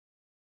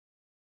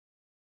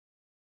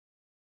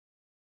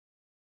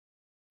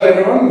Hi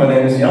everyone, my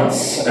name is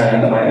Jans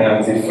and I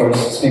am the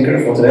first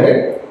speaker for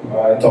today.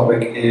 My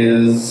topic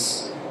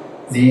is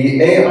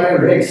the AI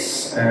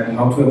race and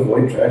how to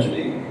avoid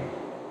tragedy.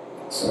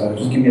 So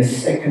just give me a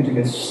second to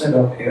get set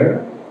up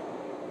here.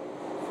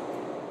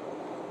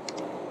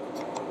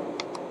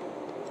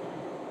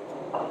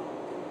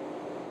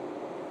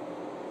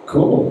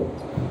 Cool.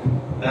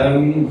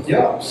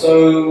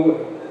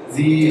 So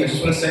I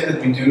just want to say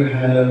that we do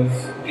have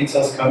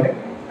pizzas coming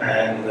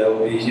and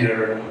they'll be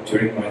here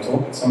during my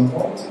talk at some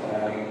point.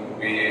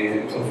 We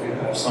feel free to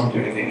have some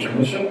during the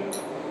intermission.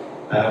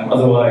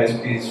 Otherwise,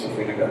 please feel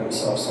free to grab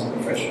yourself some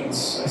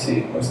refreshments. I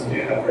see most of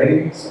you have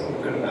ready, so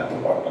we're good in that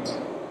department.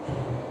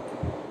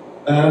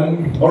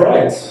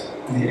 Alright,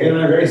 the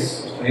AI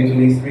race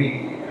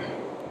 2023.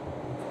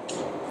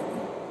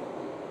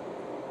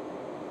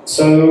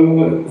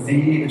 So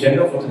the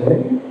agenda for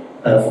today,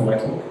 for my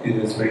talk,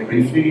 is very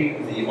briefly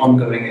the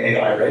ongoing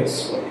AI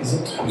race. What is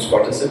it? Who's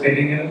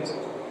participating in it?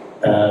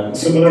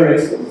 Similar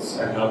races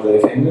and how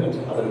they've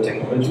ended, other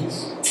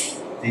technologies.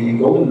 The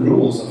golden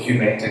rules of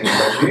humane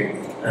technology.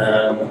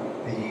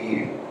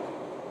 The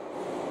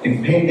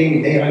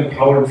impending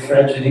AI-powered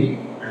tragedy,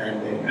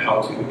 and then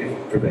how to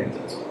prevent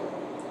it.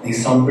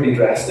 These sound pretty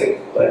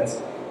drastic, but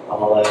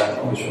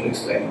I'll be sure to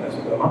explain them as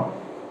we go on.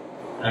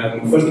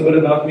 First, a bit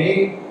about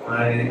me.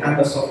 I am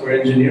a software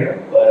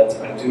engineer, but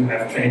I do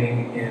have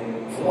training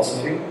in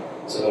philosophy.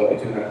 So I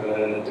do have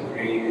a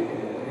degree in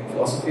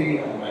philosophy,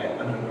 and my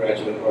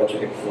undergraduate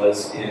project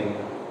was in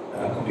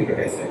computer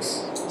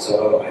ethics.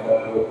 So I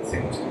know a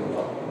thing or two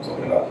about what I'm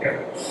talking about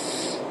here.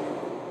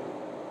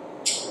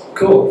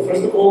 Cool.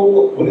 First of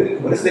all,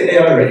 what is the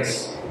AI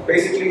race?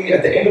 Basically,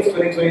 at the end of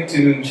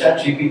 2022,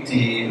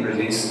 ChatGPT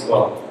released,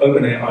 well,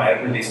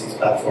 OpenAI released its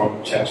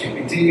platform,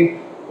 ChatGPT.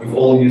 We've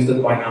all used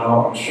it by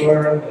now, I'm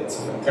sure. It's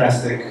a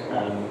fantastic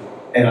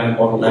AI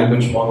model,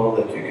 language model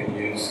that you can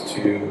use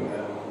to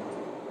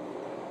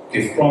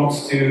give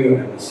prompts to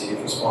and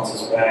receive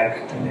responses back.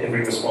 And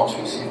every response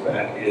you receive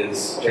back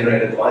is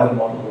generated by the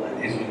model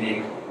and is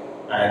unique.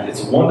 And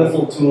it's a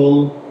wonderful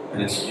tool,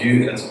 and it's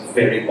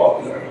very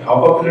popular.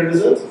 How popular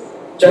is it?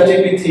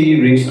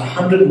 ChatGPT reached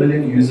 100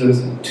 million users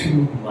in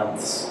 2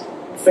 months.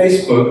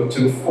 Facebook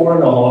took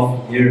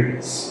 4.5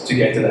 years to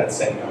get to that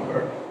same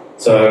number.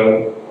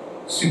 So,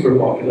 super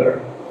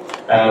popular.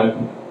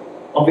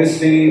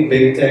 Obviously,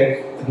 big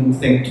tech didn't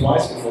think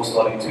twice before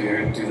starting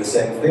to do the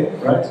same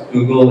thing, right?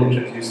 Google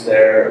introduced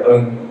their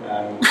own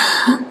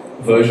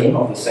version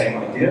of the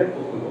same idea,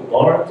 called Google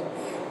Bard.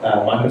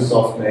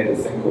 Microsoft made a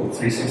thing called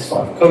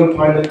 365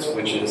 Copilot,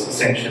 which is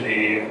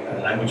essentially a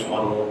language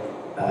model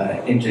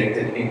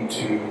injected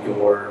into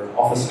your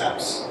Office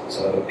apps.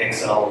 So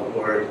Excel,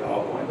 Word,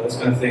 PowerPoint, those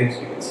kind of things.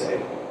 You can say,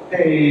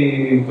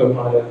 hey,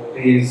 Copilot,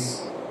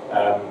 please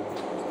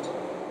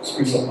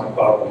spruce up my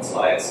PowerPoint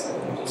slides,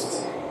 and it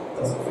just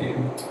does it for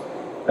you.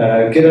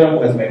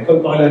 GitHub has made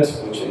Copilot,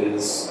 which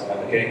is,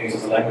 again,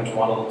 uses a language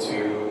model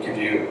to give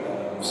you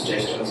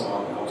suggestions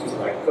on how to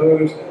write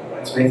code,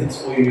 writes methods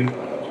for you,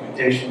 write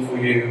documentation for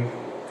you.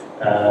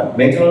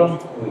 Meta,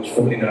 which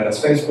formerly known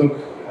as Facebook,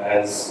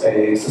 has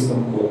a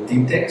system called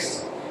Deep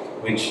Text,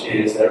 which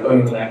is their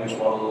own language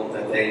model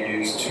that they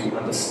use to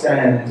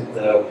understand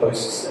the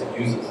posts that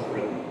users have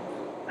written,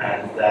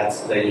 and that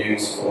they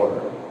use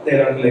for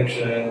data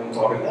collection,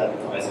 targeted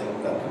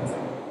advertising, that kind of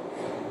thing.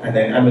 And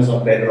then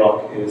Amazon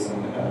Bedrock is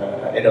an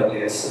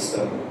AWS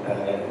system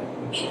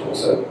which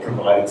also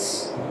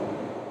provides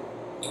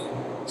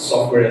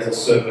software as a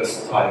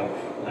service type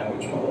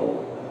language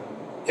model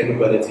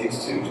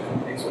capabilities to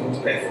companies willing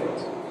to pay for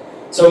it.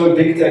 So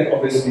big tech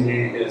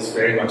obviously is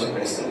very much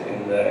invested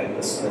in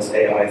this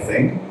AI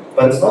thing,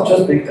 but it's not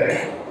just big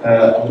tech.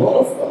 A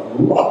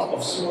lot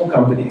of small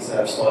companies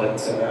have started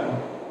to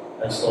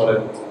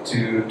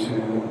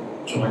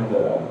join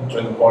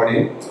the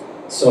party.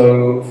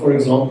 So, for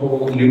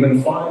example,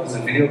 Lumen 5 is a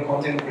video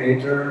content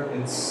creator.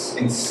 It's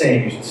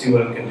insane. You should see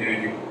what it can do.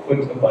 You put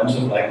a bunch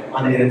of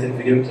unedited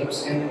video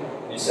clips in,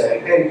 and you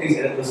say, hey, please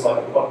edit this like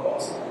a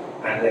podcast.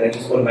 And then it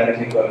just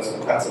automatically goes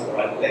and cuts at the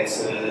right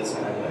places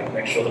and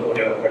makes sure the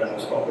audio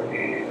overlaps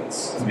properly.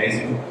 It's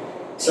amazing.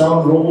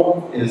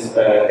 SoundRaw is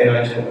an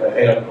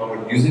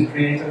AI-powered music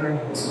creator.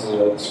 This is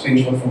a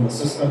screenshot from the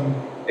system.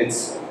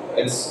 It's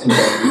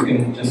you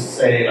can just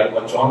say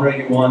what genre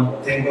you want,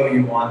 what tempo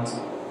you want,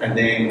 and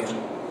then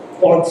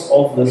parts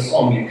of the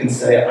song you can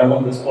say, I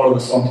want this part of the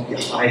song to be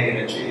high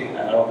energy, and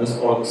I want this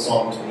part of the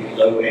song to be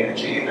low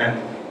energy,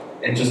 and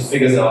it just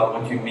figures out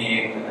what you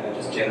mean, and it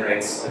just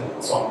generates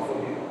a song for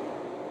you.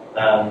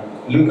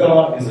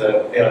 Luca is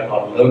an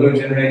AI-powered logo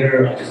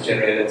generator. I just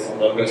generated some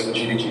logos for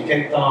GDG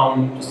Cape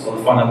Town, just for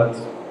the fun of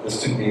it.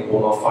 This took me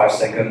all of 5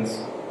 seconds.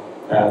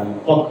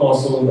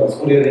 Podcastle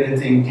does audio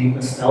editing. Deep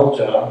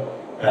Nostalgia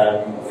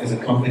is a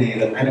company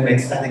that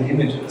animates static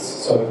images.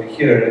 So over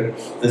here,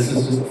 this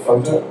is just a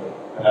photo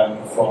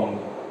from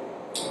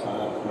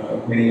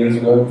many years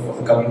ago, before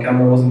the color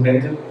camera was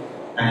invented,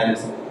 and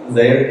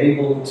they're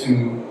able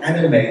to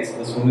animate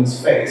this woman's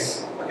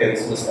face. Okay,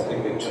 this is a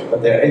static picture,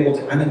 but they're able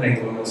to animate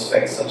the woman's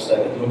face such that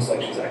it looks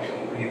like she's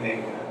actually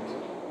breathing,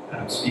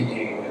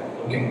 speaking and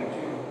looking at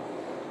you.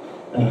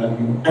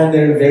 And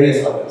there are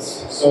various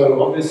others.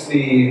 So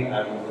obviously,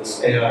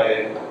 this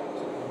AI,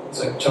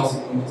 so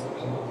Chelsea,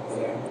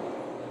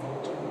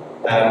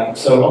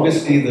 so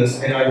obviously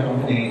this AI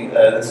company,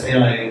 this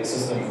AI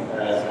system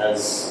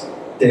has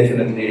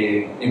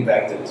definitely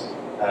impacted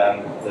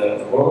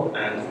the world,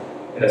 and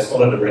it has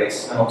started a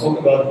race. And I'll talk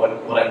about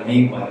what I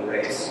mean by the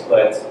race,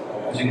 but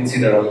as you can see,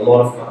 there are a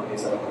lot of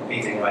companies that are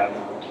competing right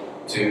now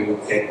to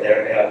get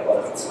their AI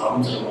products out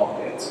into the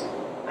market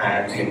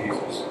and to get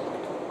users.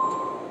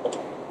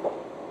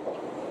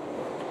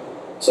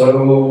 So I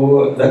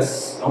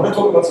want to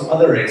talk about some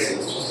other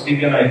races, just to give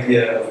you an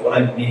idea of what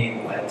I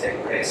mean by a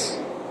tech race.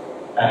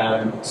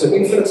 So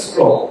infinite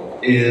scroll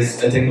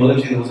is a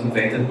technology that was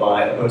invented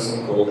by a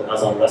person called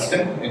Azar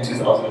Ruskin in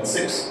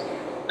 2006,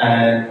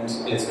 and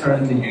it's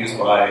currently used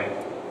by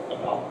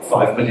about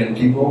 5 million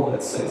people.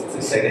 Let's say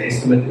the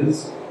estimate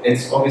is.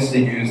 It's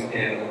obviously used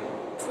in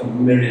a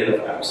myriad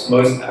of apps.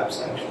 Most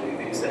apps actually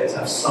these days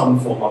have some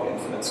form of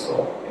infinite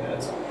scroll in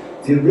it.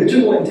 The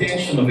original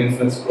intention of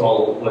infinite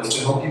scroll was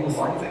to help people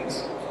find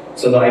things.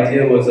 So the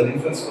idea was that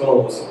infinite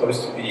scroll was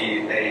supposed to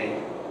be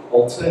an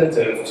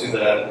alternative to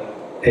the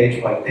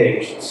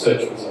page-by-page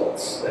search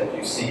results that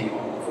you see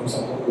on, for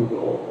example,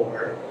 Google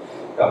or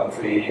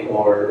Gumtree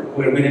or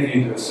whenever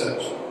you do a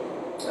search.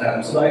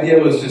 So the idea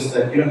was just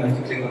that you don't have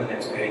to click on the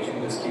next page, you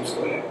can just keep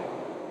scrolling.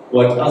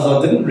 What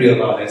Azar didn't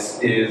realize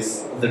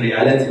is the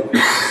reality of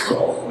infinite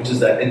scroll, which is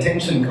that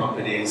attention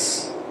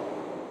companies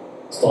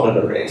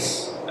started a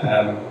race.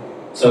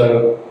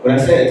 So when I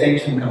say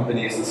attention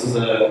companies, this is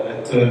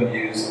a term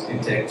used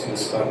in tech to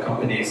describe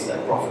companies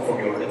that profit from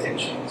your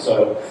attention.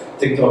 So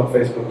TikTok,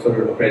 Facebook,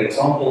 Twitter are great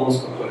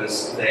examples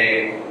because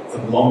the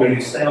longer you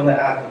stay on the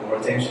app, the more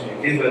attention you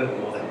give it, the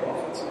more they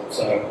profit.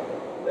 So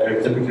they're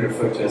typically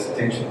referred to as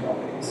attention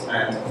companies,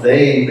 and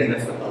they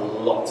benefit a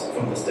lot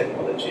from this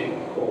technology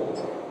called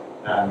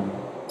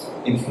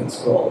infinite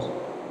scroll.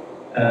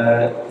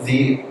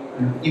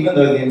 Even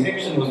though the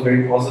intention was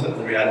very positive,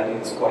 the reality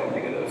is quite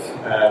negative.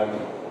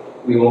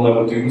 We all know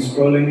what doom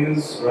scrolling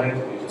is, right?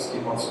 You just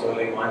keep on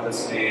scrolling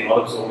mindlessly, not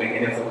absorbing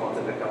any of the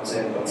content that comes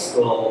in, but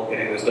still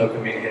getting those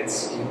dopamine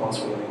hits, keep on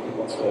scrolling, keep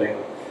on scrolling.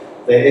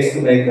 They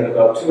estimate that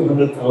about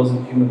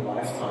 200,000 human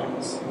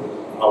lifetimes,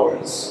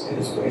 hours,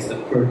 is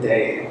wasted per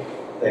day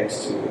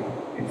thanks to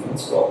infinite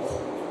scroll.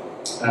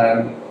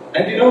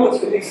 And you know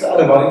what's really sad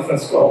about infinite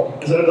scroll?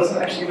 Is that it doesn't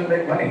actually even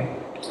make money.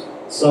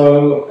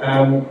 So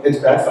it's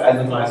bad for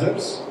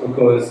advertisers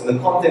because the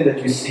content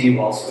that you see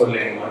while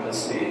scrolling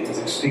mindlessly is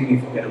extremely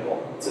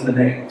forgettable. It's in the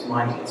name, it's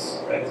mindless,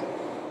 right?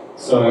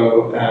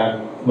 So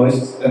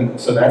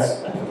so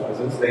that's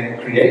advertisers. Then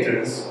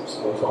creators,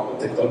 so for example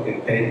TikTok,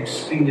 get paid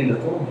extremely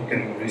little. You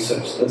can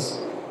research this.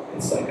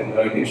 It's like a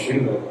known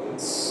issue that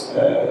it's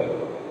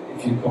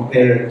if you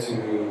compare it to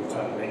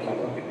making a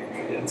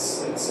documentary,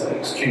 it's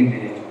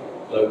extremely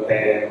low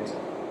pay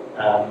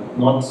and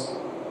not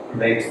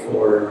great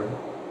for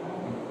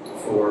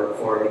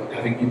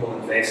having people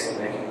invest in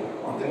making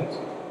good content.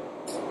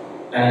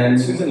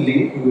 And Susan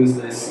Lee, who is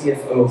the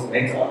CFO of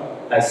Meta,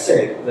 has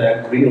said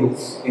that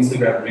Reels,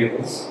 Instagram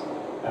Reels,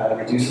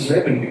 reduces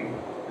revenue.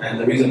 And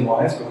the reason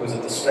why is because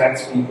it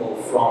distracts people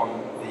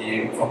from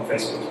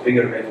Facebook's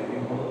bigger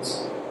revenue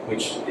models,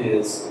 which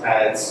is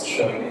ads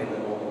shown in the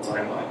normal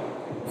timeline,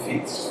 in the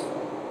feeds.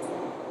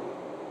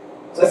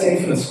 So that's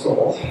infinite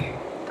scroll.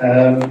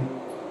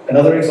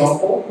 Another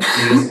example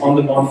is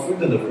on-demand food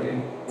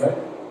delivery, right?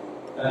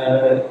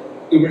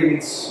 Uber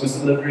Eats, Swiss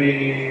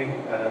Delivery,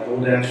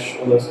 DoorDash,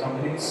 all those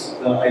companies.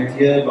 The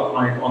idea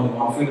behind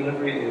on-demand food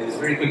delivery is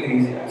very quick and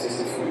easy access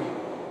to food.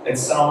 It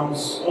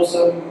sounds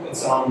awesome, it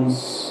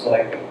sounds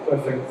like a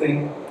perfect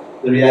thing.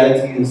 The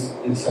reality is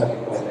sadly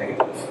quite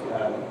negative.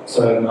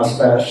 So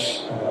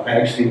Naspers, I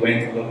actually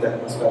went and looked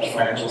at Naspers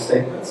financial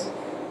statements,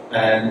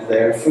 and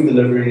their food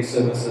delivery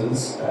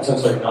services,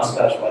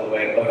 Naspers, by the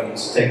way,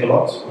 owns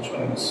Takealot, which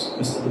owns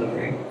Mr.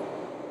 Delivery.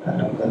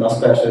 And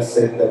Naspers has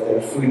said that their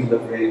food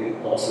delivery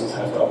losses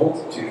have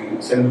doubled to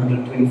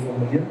 724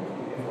 million in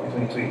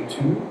FY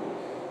 2022.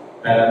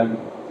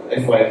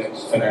 FY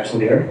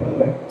financial year, by the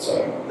way,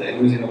 so they're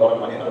losing a lot of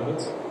money out of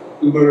it.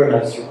 Uber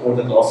has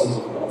reported losses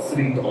of about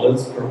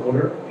 $3 per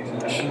order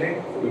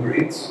internationally for Uber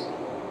Eats.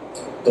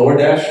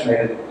 DoorDash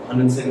made a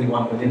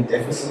 171 million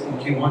deficit in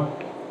Q1.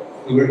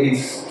 Uber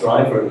Eats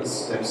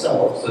drivers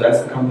themselves, so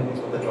that's the companies,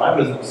 but the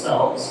drivers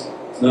themselves,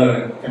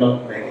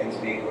 cannot make ends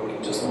meet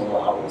working just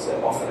normal hours.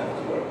 They often have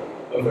to work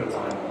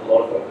overtime, a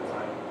lot of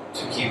overtime,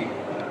 to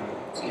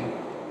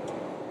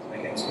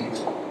make ends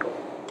meet.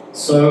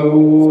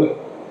 So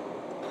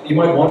you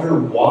might wonder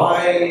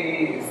why,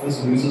 if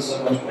this loses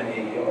so much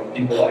money, are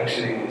people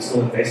actually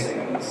still investing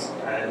in this?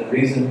 And the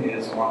reason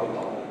is market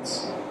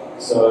dominance.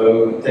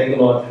 So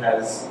Takealot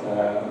has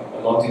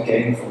a lot to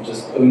gain from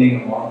just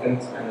owning a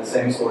market, and the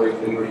same story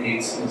with Uber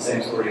Eats, and the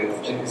same story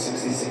with Checker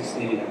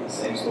 6060, and the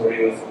same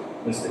story with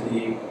Mr.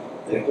 D.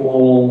 They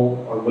all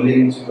are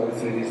willing to go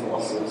through these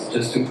losses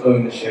just to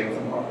own a share of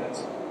the market,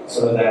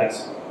 so that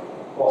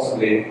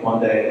possibly one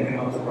day they can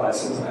up the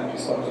prices and actually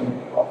start to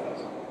make a profit.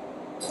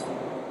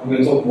 I'm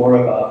going to talk more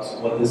about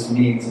what this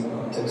means in the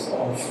context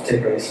of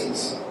tech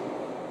races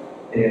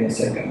in a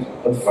second.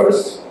 But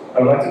first,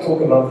 I would like to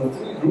talk about the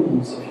 3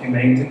 rules of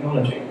humane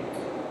technology.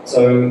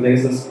 So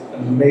there's this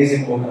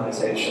amazing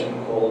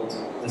organization called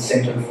the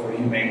Center for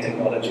Humane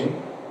Technology,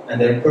 and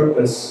their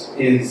purpose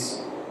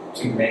is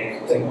to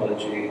make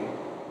technology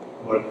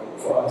work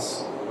for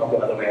us, not the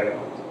other way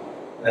around.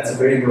 And that's a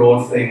very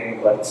broad thing,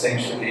 but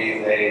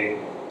essentially they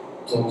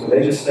talk to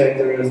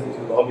legislators, they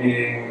do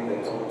lobbying,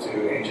 they talk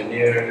to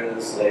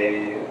engineers,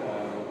 they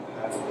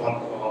have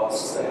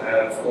podcasts, they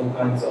have all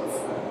kinds of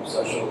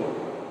social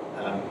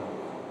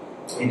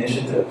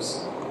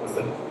initiatives with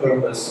the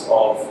purpose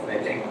of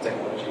making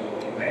technology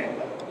more humane,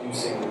 like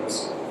reducing the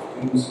risk of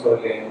doom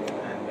scrolling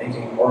and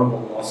making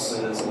horrible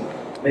losses,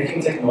 and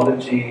making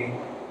technology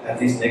have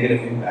these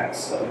negative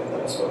impacts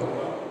that I spoke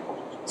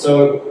about.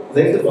 So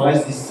they've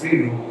devised these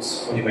 3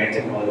 rules for humane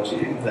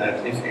technology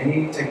that if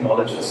any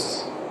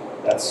technologists,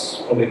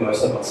 that's probably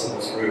most of us in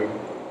this room,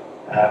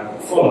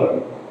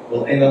 follow,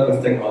 we'll end up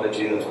with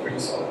technology that's pretty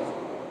solid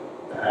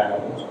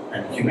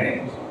and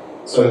humane.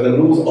 So the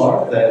rules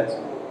are that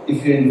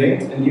if you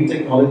invent a new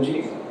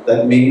technology,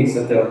 that means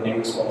that there are new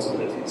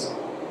responsibilities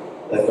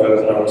that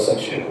are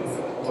associated with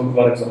it. I'll talk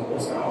about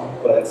examples now,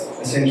 but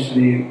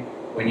essentially,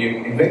 when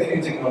you invent a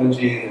new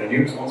technology, there are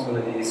new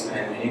responsibilities,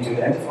 and you need to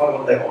identify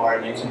what they are,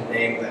 and you need to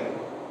name them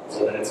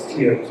so that it's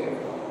clear to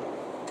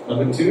everyone.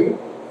 Number 2,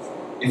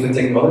 if the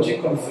technology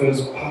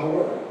confers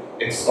power,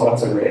 it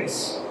starts a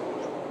race.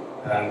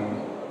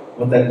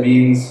 What that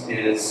means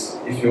is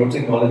if your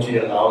technology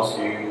allows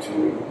you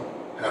to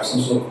have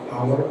some sort of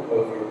power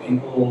over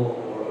people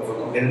or over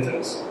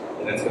competitors,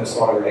 then it's going to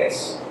start a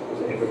race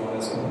because everyone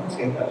is going to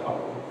get that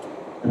power.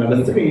 And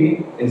number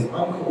 3 is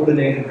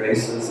uncoordinated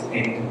races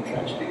end in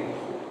tragedy.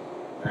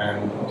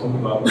 And I'll talk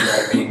about what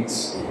that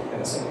means in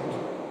a second.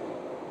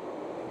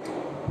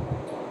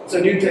 So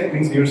new tech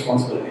means new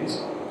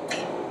responsibilities.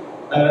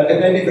 It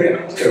may be very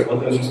unclear what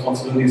those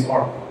responsibilities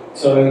are.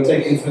 So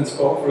take infinite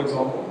scroll, for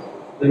example.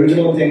 The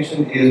original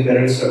intention is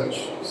better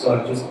search,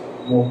 so just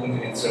more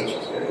convenient search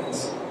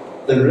experience.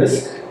 The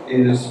risk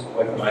is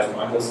weaponized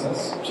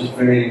mindlessness, which is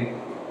very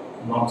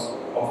not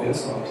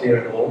obvious, not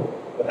clear at all.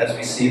 But as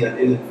we see, that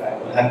is in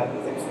fact what happened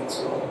with infinite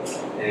scroll,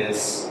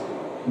 is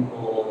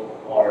people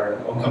or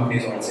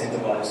companies are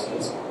incentivized to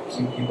just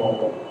keep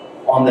people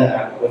on the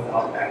app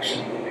without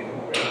actually giving them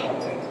great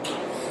content.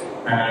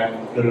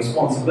 And the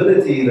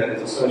responsibility that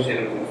is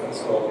associated with infinite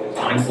scroll is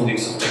mindful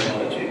use of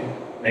technology.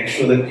 Make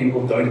sure that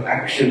people don't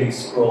actually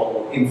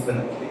scroll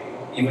infinitely,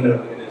 even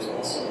though it is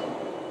awesome.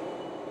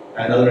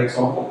 Another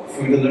example,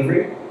 food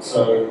delivery.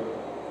 So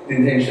the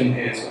intention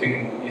is quick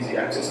and easy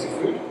access to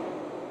food.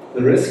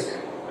 The risk,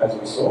 as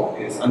we saw,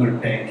 is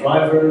underpaying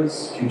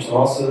drivers, huge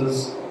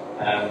losses,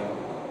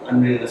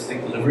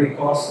 unrealistic delivery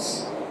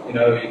costs. You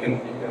know,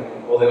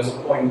 well, there was a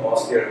point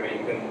last year where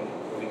you could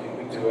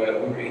do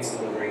a Uber Eats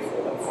delivery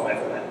for like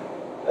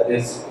 $5. That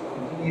is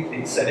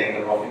completely setting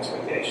the wrong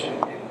expectation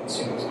in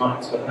consumers'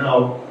 minds. But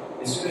now,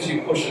 as soon as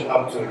you push it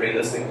up to a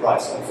realistic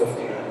price, like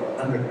 50 Rand or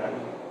 100 Rand,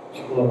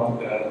 people are not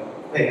going to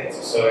pay it.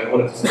 So in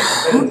order to stay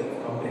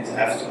competitive, companies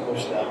have to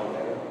push down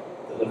their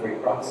delivery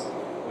price,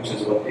 which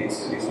is what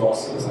leads to these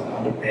losses and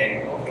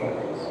underpaying of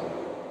drivers.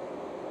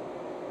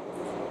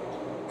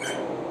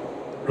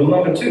 Rule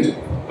number 2,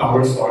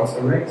 power starts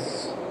a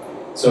race.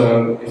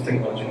 So if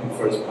technology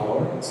confers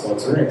power, it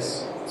starts a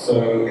race.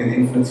 So in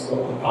infinite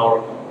scroll, the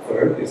power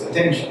conferred is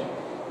attention.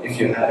 If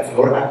your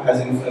app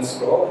has infinite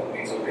scroll, it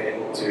means you'll be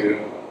able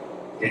to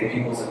get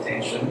people's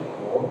attention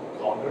more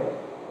longer,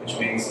 which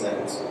means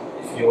that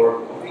if you're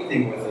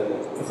competing with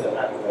an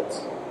app that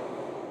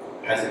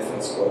has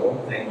infinite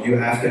scroll, then you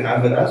have to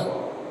have it as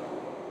well.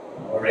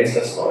 A race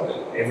has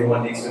started.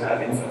 Everyone needs to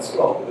have infinite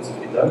scroll, because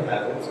if you don't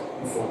have it,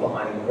 you fall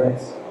behind in the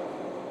race.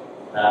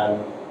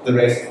 The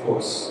race, of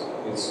course,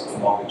 is for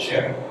market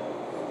share.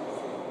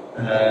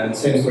 And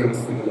same story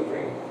with food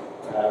delivery.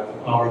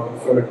 The power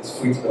conferred is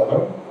food to the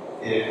home.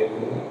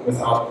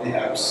 Without the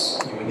apps,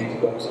 you would need to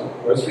go to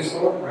a grocery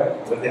store,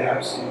 right? With the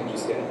apps, you can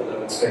just get it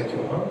delivered straight to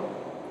your home.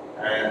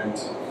 And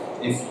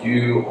if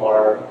you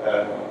are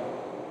a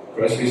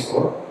grocery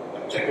store,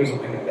 like Checkers or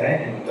Pick n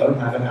Pay, and you don't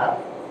have an app,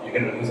 you're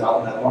going to lose out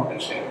on that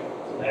market share.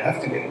 So they have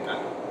to get an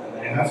app, and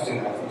they have to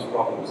have these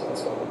problems that I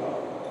spoke about,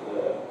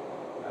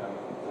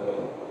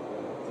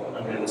 the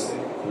unrealistic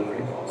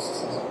delivery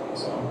costs and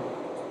so on.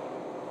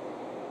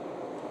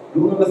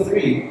 Rule number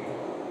 3,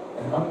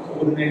 an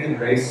uncoordinated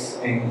race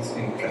ends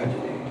in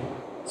tragedy.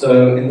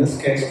 So in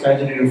this case,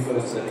 tragedy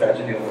refers to the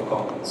tragedy of the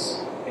commons.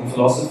 In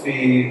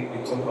philosophy,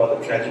 we talk about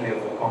the tragedy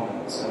of the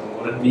commons, and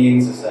what it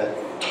means is that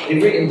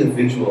every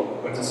individual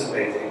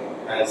participating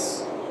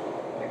has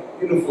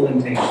beautiful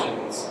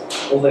intentions.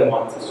 All they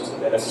want is just a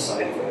better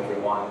society for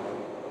everyone,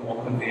 a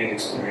more convenient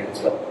experience.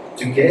 But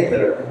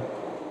together,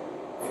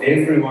 if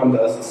everyone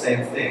does the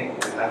same thing,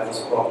 we have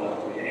this problem,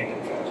 we end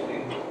in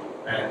tragedy.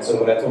 And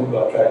so when I talk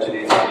about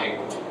tragedy, I mean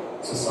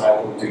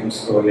societal doom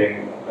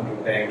scrolling,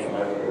 underpaying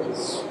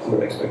drivers,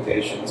 poor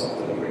expectations of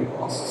delivery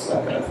costs,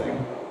 that kind of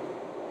thing.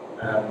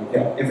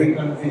 yeah, every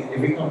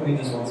company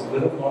just wants a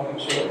bit of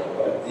market share,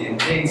 but the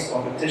intense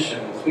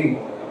competition between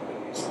all the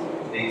companies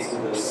leads to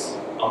this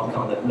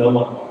outcome that no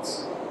one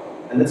wants.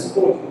 And that's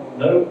important.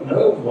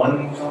 No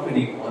one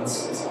company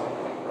wants this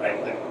outcome,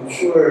 right? Like, I'm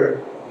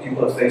sure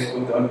people at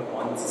Facebook don't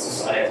want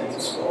society to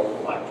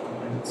scroll like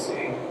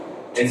mindlessly.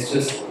 It's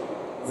just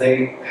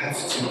they have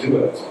to do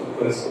it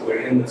because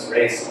we're in this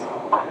race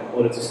now, and in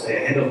order to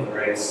stay ahead of the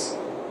race,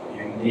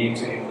 you need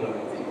to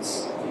implement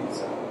these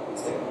technologies.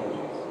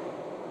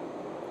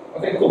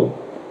 Okay, cool.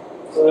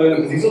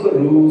 So these are the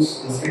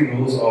rules, the 3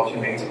 rules of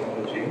Humane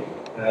Technology.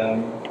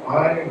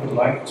 I would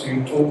like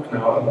to talk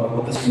now about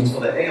what this means for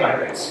the AI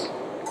race.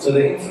 So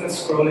the infinite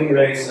scrolling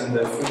race and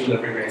the food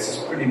delivery race is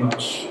pretty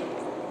much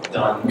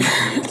done,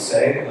 you could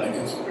say. Like,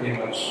 it's pretty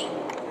much,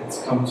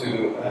 it's come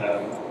to a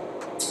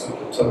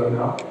plateau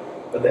now.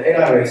 But the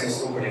AI race is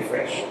still pretty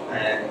fresh,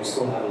 and we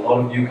still have a lot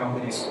of new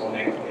companies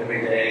spawning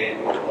every day,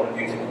 a lot of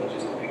new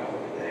technologies coming up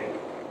every day.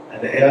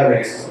 And the AI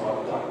race is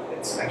not done,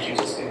 it's actually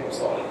just getting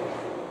started.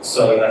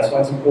 So that's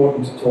why it's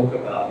important to talk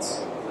about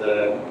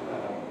the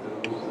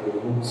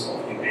rules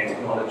of humane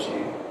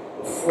technology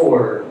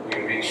before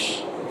we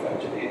reach the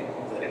tragedy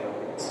of the AI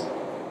race.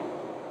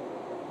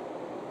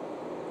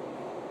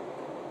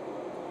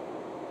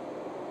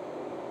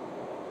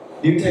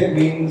 New tech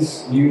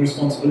means new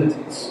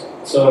responsibilities.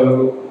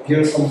 So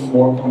here are some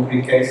more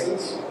concrete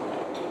cases.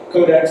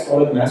 Kodak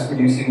started mass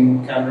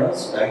producing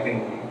cameras back in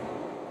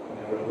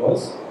whenever it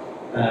was,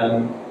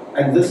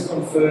 and this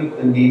conferred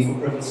the need for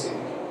privacy.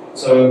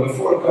 So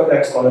before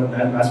Kodak started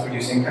mass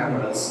producing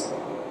cameras,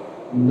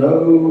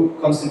 no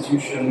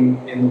constitution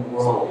in the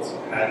world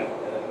had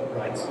a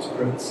right to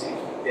privacy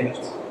in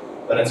it.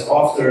 But it's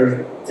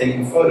after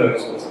taking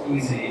photos was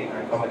easy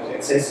and publicly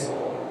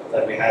accessible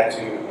that we had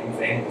to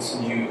invent this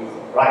new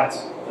right,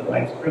 the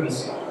right to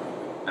privacy,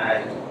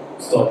 and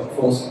start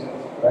enforcing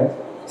it, right?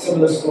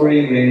 Similar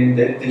story when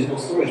digital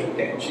storage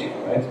became cheap,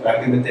 right?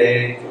 Back in the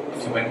day,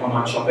 if you went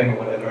online shopping or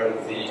whatever,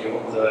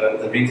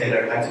 the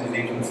retailer had to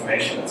delete your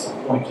information at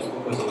some point just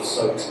because it was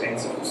so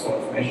expensive to store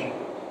information.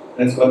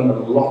 And it's gotten a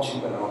lot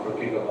cheaper now per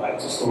gigabyte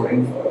to store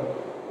info,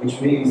 which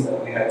means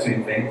that we had to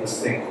invent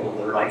this thing called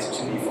the right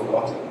to be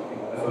forgotten. You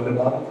know, I've heard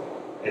about it.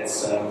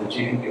 It's the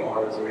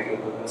GDPR is very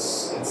good with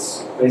this.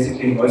 It's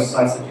basically most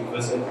sites that you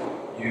visit,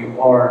 you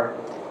are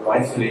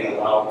rightfully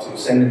allowed to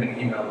send them an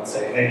email and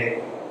say,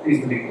 hey, please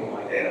delete all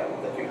my data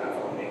that you have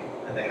on me,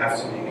 and they have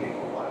to legally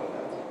comply with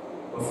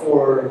that.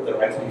 Before the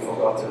right to be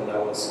forgotten,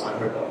 that was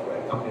unheard of,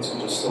 right? Companies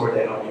would just store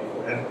data on you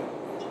forever.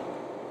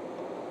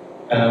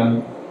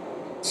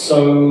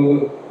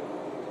 So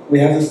we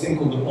have this thing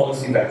called the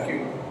policy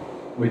vacuum,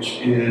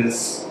 which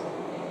is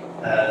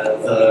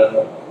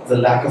the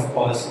lack of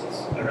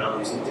policies around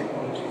these new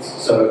technologies.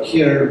 So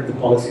here, the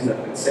policies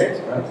have been set,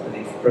 right? The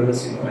need for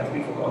privacy, the right to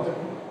be forgotten.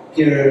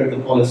 Here, the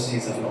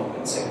policies have not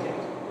been set yet.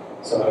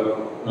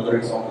 So another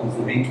example is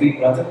the retweet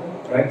button,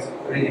 right?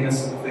 Very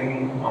innocent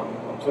thing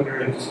on Twitter.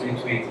 You just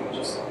retweet and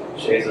just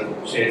shares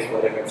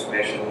whatever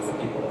information with the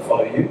people that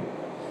follow you.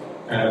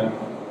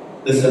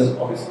 This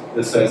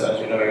has, as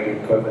you know, during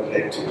COVID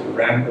led to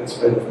rampant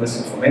spread of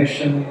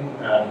misinformation.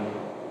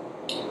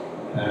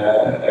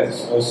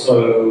 It's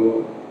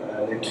also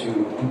led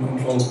to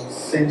uncontrolled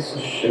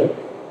censorship,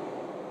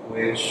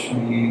 which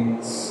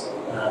means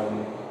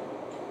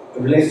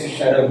it relates to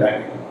shadow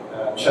banning.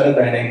 Shadow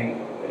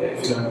banning,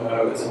 if you don't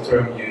know, is a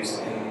term used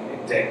in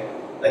tech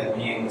that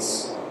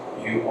means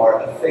you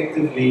are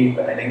effectively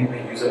banning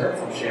a user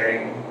from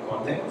sharing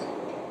content,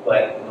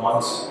 but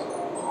not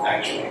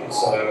actually.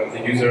 So the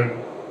user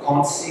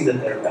can't see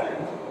that they're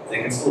banned.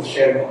 They can still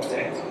share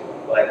content,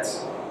 but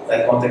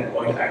that content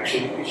won't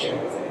actually be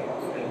shared with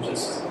anyone.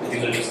 The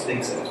user just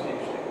thinks that it's being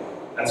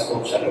shared. That's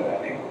called shadow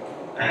banning.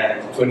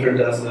 And Twitter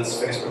does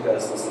this, Facebook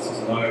does this. This is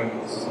known.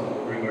 This is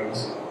not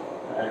rumors.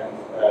 And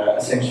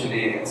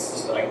essentially, it's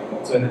just like an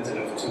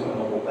alternative to a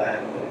normal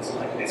ban that is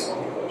like less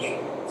controversial,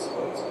 I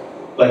suppose.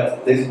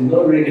 But there's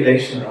no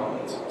regulation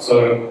around it.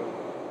 So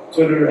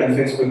Twitter and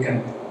Facebook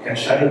can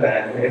shadow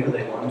ban whoever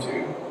they want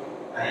to,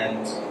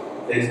 and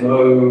there's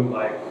no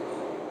like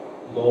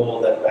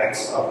law that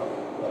backs up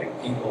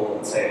like people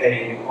and say,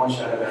 hey, you can't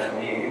shadow ban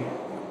me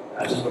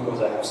just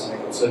because I have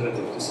something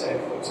conservative to say,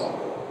 for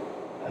example.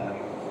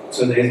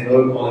 So there's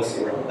no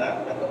policy around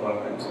that at the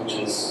moment, which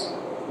is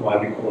why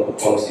we call it a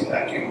policy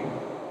vacuum.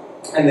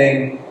 And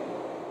then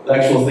the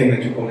actual thing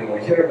that you probably want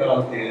to hear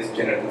about is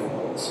generative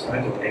models,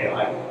 right, or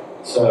AI.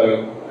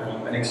 So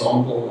an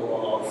example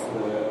of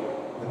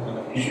the kind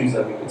of issues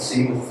that we could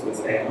see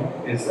with AI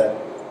is that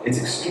it's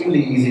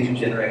extremely easy to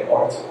generate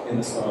art in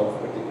the style of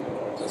a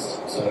particular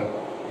artist. So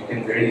you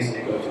can very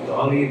easily go to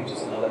DALL-E, which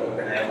is another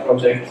OpenAI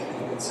project,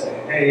 and you can say,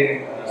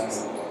 hey,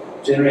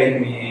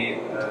 generate me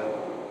a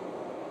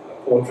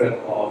portrait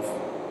of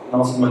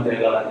Nelson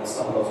Mandela in the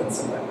style of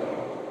Vincent van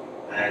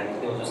Gogh,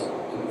 and it'll just do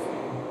it for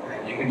you.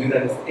 And you can do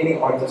that with any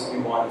artist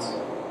you want,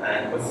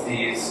 and with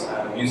these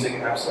music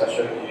apps that I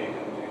showed you, you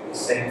can do the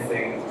same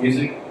thing with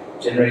music.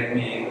 Generate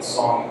me a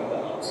song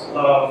about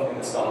love in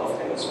the style of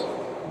Taylor Swift.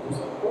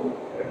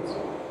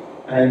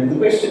 And the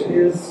question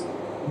is,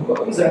 who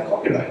owns that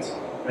copyright,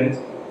 right?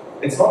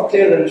 It's not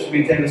clear that it should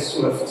be Taylor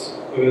Swift,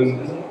 because it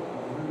isn't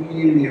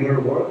really her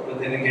work, but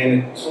then again,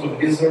 it sort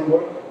of is her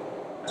work.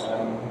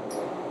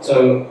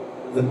 So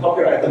the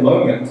copyright at the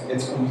moment,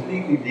 it's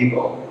completely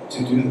legal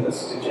to do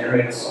this, to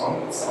generate a song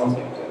that sounds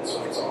like a Taylor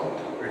Swift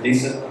song,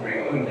 release it under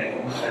your own name,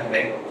 and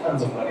make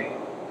tons of money.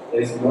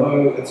 It's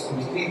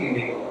completely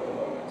legal at the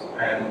moment,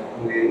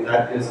 and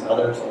that is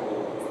another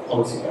total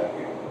policy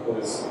vacuum,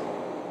 because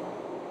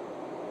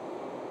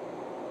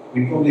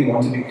we probably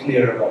want to be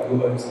clear about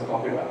who owns the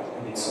copyright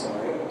in these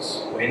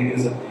scenarios. When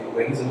is a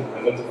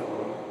derivative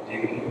work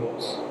legally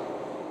yours?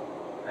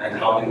 And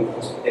how do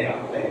AI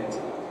play into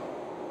that?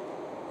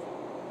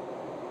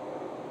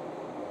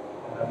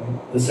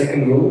 The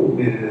second rule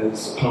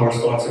is power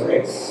starts a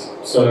race.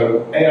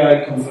 So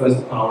AI confers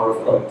the power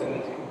of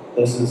productivity.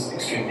 This is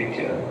extremely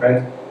clear,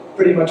 right?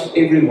 Pretty much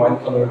every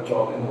white-collar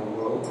job in the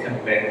world can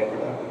be made more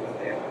productive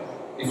with AI.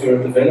 If you're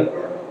a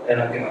developer,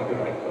 AI can help you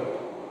write code.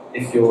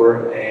 If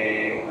you're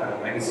a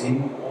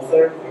magazine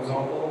author, for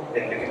example,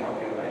 AI can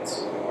help you write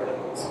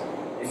articles.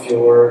 If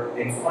you're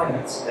in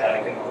finance,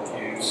 AI can help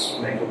you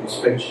make all your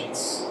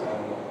spreadsheets,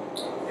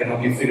 can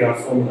help you figure out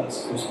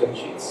formulas through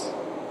spreadsheets.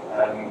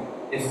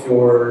 If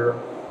you're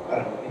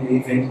in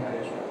event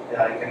management,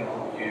 AI can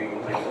help you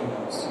write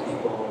emails to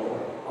people or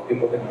help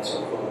you organize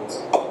your calls.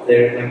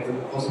 The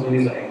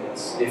possibilities are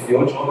endless. If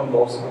your job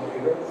involves a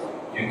computer,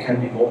 you can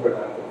be more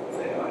productive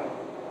with AI.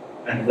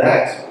 And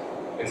that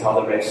is how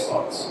the race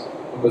starts.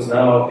 Because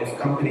now, if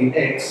company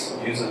X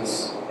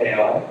uses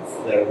AI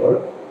for their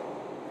work,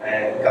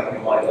 and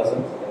company Y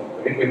doesn't,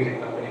 then very quickly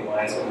company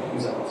Y is going to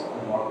lose out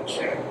on market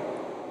share.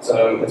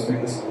 So let's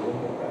make this a little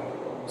more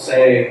practical.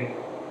 Say,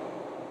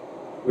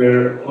 a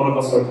lot of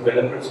us are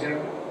developers here.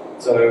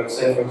 So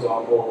say, for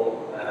example,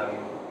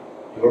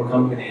 your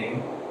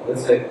company,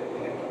 let's say,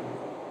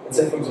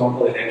 for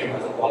example, Electrum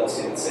has a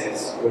policy that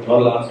says we're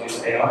not allowed to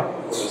use AI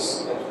because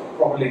it's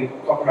probably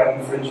copyright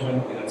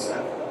infringement, we don't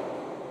stand for that.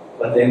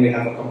 But then we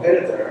have a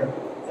competitor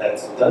that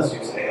does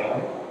use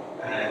AI,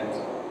 and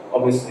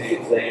obviously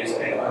if they use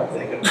AI,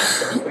 they can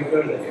work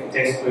quicker, they can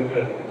test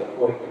quicker, they can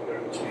deploy quicker,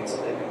 which means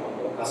that they can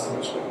onboard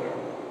customers quicker.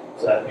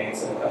 So that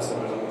means that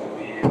customers are going to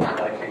be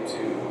likely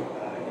to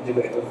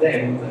integrate with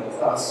them than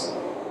with us.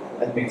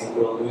 That means that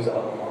we'll lose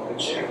out on market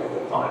share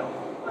over time,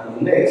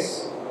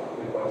 unless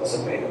we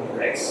participate in the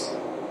race.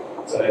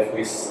 So if we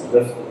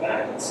lift the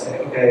ban and say,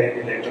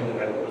 okay, Electrum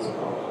developers are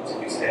not allowed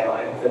to use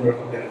AI, then we're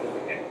competitive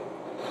again.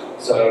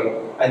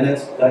 So, and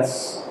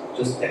that's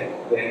just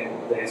tech. Then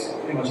there's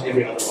pretty much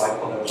every other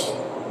white-collar job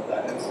on the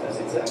planet has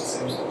the exact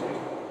same story.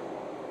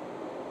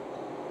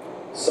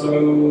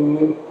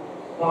 So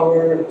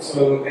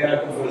AI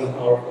confers the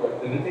power of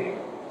productivity,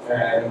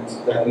 and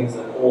that means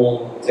that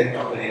all tech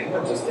companies,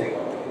 not just tech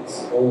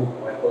companies, all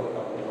white-collar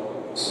companies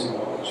will pursue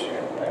market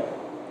share. Right?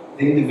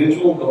 The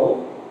individual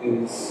goal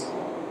is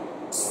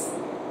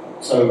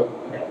so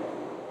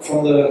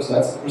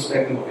that's the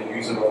perspective of a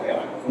user of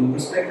AI. From the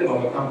perspective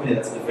of a company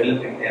that's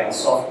developing AI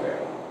software,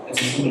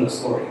 it's a similar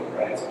story,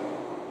 right?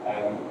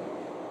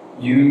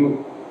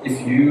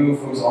 If you,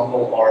 for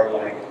example, are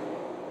like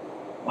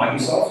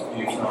Microsoft,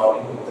 you've now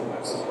implemented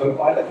Microsoft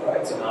Copilot,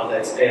 right? So now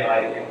there's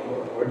AI in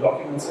your Word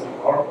documents and your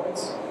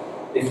PowerPoints.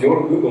 If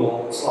you're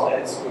Google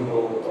Slides,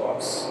 Google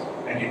Docs,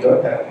 and you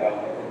don't have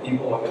AI, then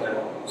people are going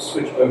to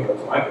switch over to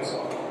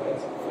Microsoft, right?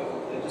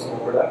 Because they're just more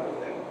productive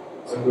there.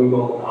 So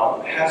Google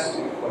now has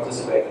to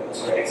participate in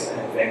this race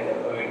and invent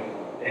their own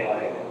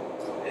AI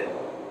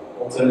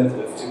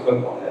alternative to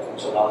Copilot,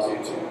 which allows you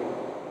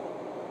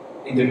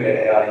to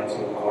integrate AI into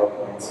your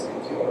PowerPoints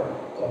and into your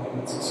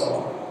documents and so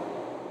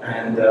on.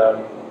 And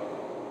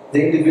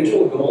the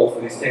individual goal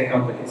for these tech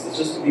companies is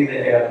just to be the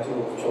AI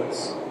tool of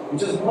choice,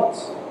 which is not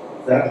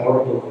that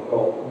horrible of a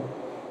goal,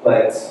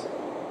 but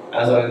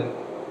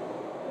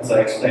as I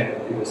explained in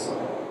the previous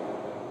slide,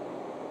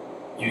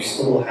 you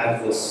still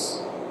have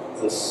this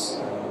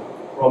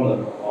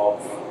problem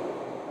of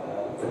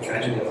the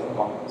tragedy of the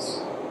commons,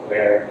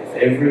 where if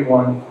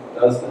everyone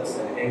does this,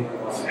 then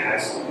everyone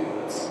has to do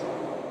this.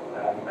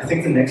 I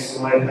think the next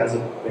slide has a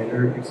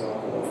better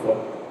example of what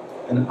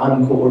an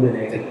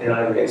uncoordinated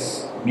AI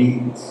race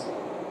means.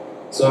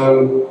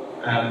 So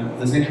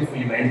the Center for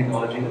Humane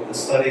Technology did the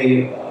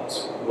study about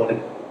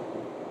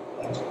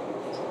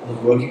the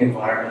working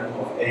environment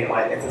of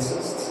AI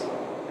ethicists,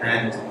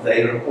 and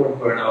they report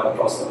burnout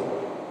across the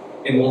board.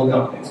 In all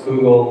companies,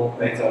 Google,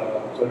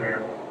 Meta,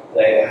 Twitter,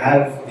 they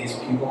have these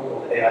people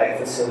called AI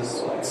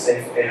ethicists, or like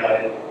safe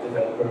AI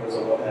developers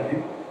or what have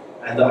you.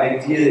 And the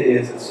idea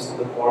is it's just a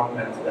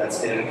department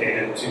that's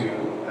dedicated to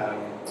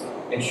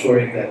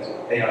ensuring that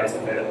AI is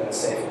developed in a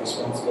safe and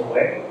responsible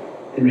way.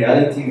 In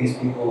reality, these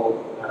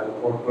people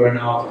report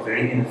burnout are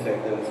very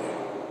ineffective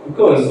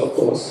because, of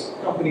course,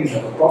 companies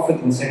have a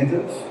profit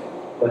incentive,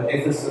 but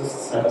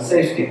ethicists have a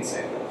safety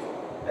incentive.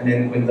 And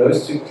then when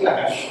those two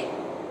clash,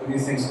 who do you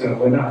think is going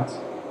to win out? It's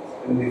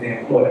going to be the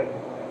employer.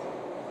 Right?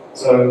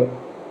 So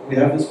we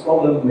have this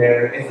problem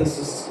where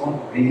ethicists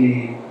can't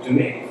really do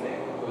anything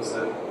because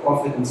the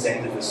profit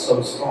incentive is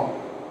so strong.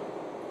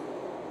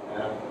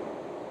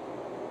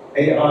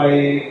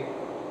 AI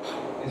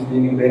is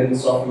being embedded in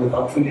software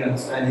without truly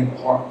understanding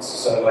parts.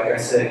 So like I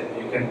said,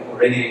 you can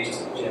already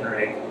just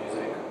generate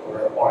music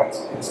or art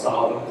in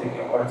style of a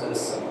particular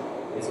artist, and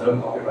there's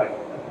no copyright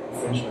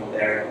infringement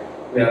there.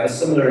 We have a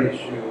similar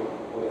issue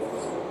with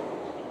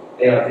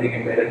AI being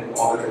embedded in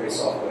arbitrary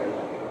software,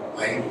 like in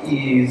our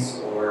IDEs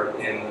or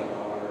in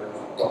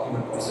our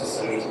document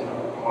processors, in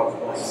our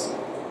PowerPoints.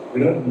 We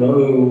don't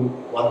know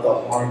what the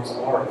harms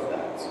are of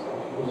that.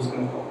 Are people just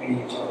going to copy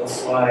each other's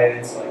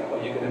slides? Like,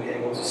 are you going to be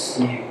able to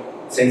see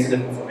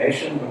sensitive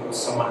information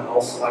because someone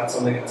else typed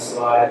something in a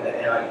slide and the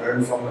AI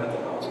learned from it and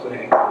now it's putting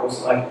it in your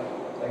slide?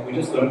 Like, we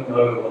just don't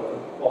know what the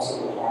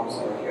possible harms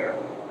are here.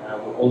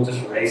 We're all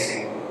just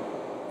racing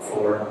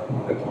for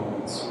market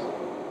dominance.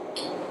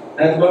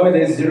 And at the moment,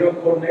 there's zero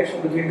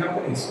coordination between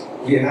companies.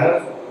 We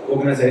have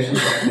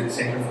organizations like the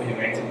Center for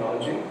Humane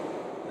Technology,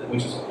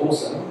 which is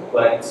awesome,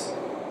 but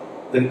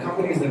the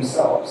companies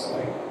themselves,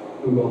 like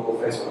Google,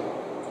 Facebook,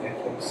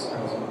 Netflix,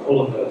 Amazon,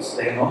 all of those,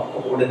 they're not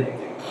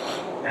coordinating.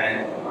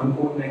 And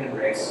uncoordinated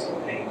race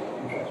will end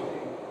in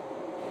tragedy.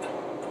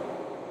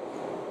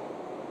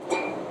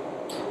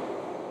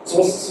 So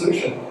what's the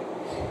solution?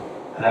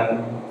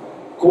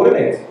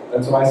 Coordinate,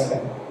 that's what I say.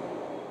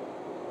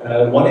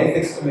 One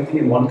ethics committee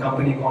in one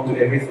company can't do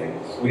everything.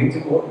 We need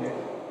to coordinate.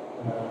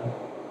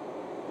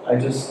 I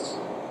just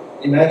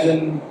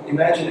imagine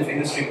if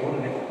industry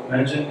coordinated.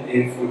 Imagine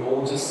if we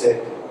all just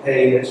said,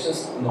 hey, let's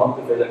just not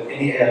develop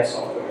any AI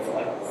software for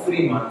like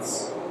 3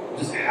 months. We'll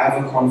just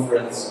have a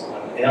conference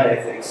on AI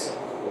ethics.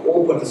 We'll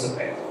all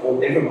participate.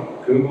 Everyone,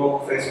 Google,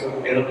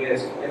 Facebook,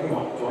 AWS,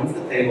 everyone joins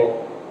the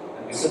table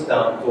and we sit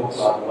down and talk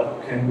about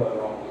what can go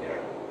wrong here.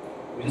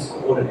 We just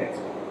coordinate.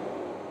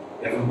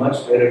 We have a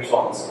much better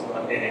chance of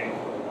not ending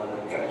up with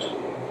another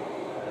tragedy,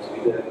 as we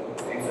did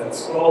with Infinite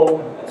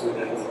Scroll, and as we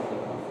did with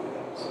Rautenbach.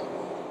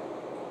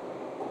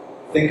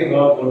 Think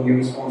about what new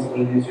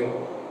responsibilities you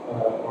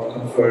are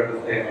conferred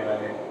with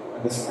AI.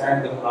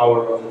 Understand the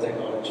power of the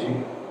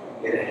technology.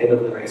 Get ahead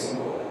of the race and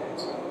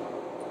coordinate.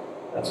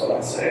 That's what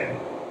I say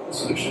the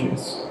solution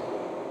is.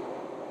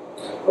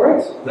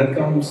 Alright, that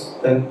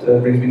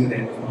brings me to the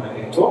end of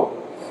my talk.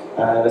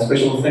 A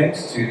special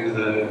thanks to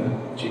the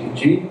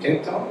GDG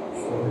Cape Town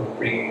for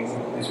bringing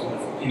these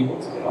wonderful people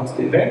to get onto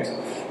the event.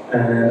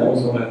 And I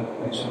also want to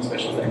mention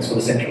special thanks for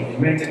the Center for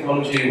Humane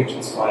Technology, which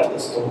inspired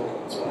this talk,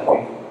 inspired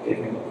me, gave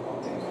me a lot of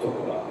content to talk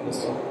about in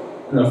this talk.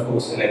 And of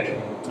course,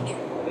 Electron, which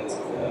provided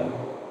the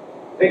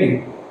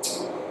venue.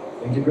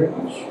 Thank you very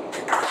much.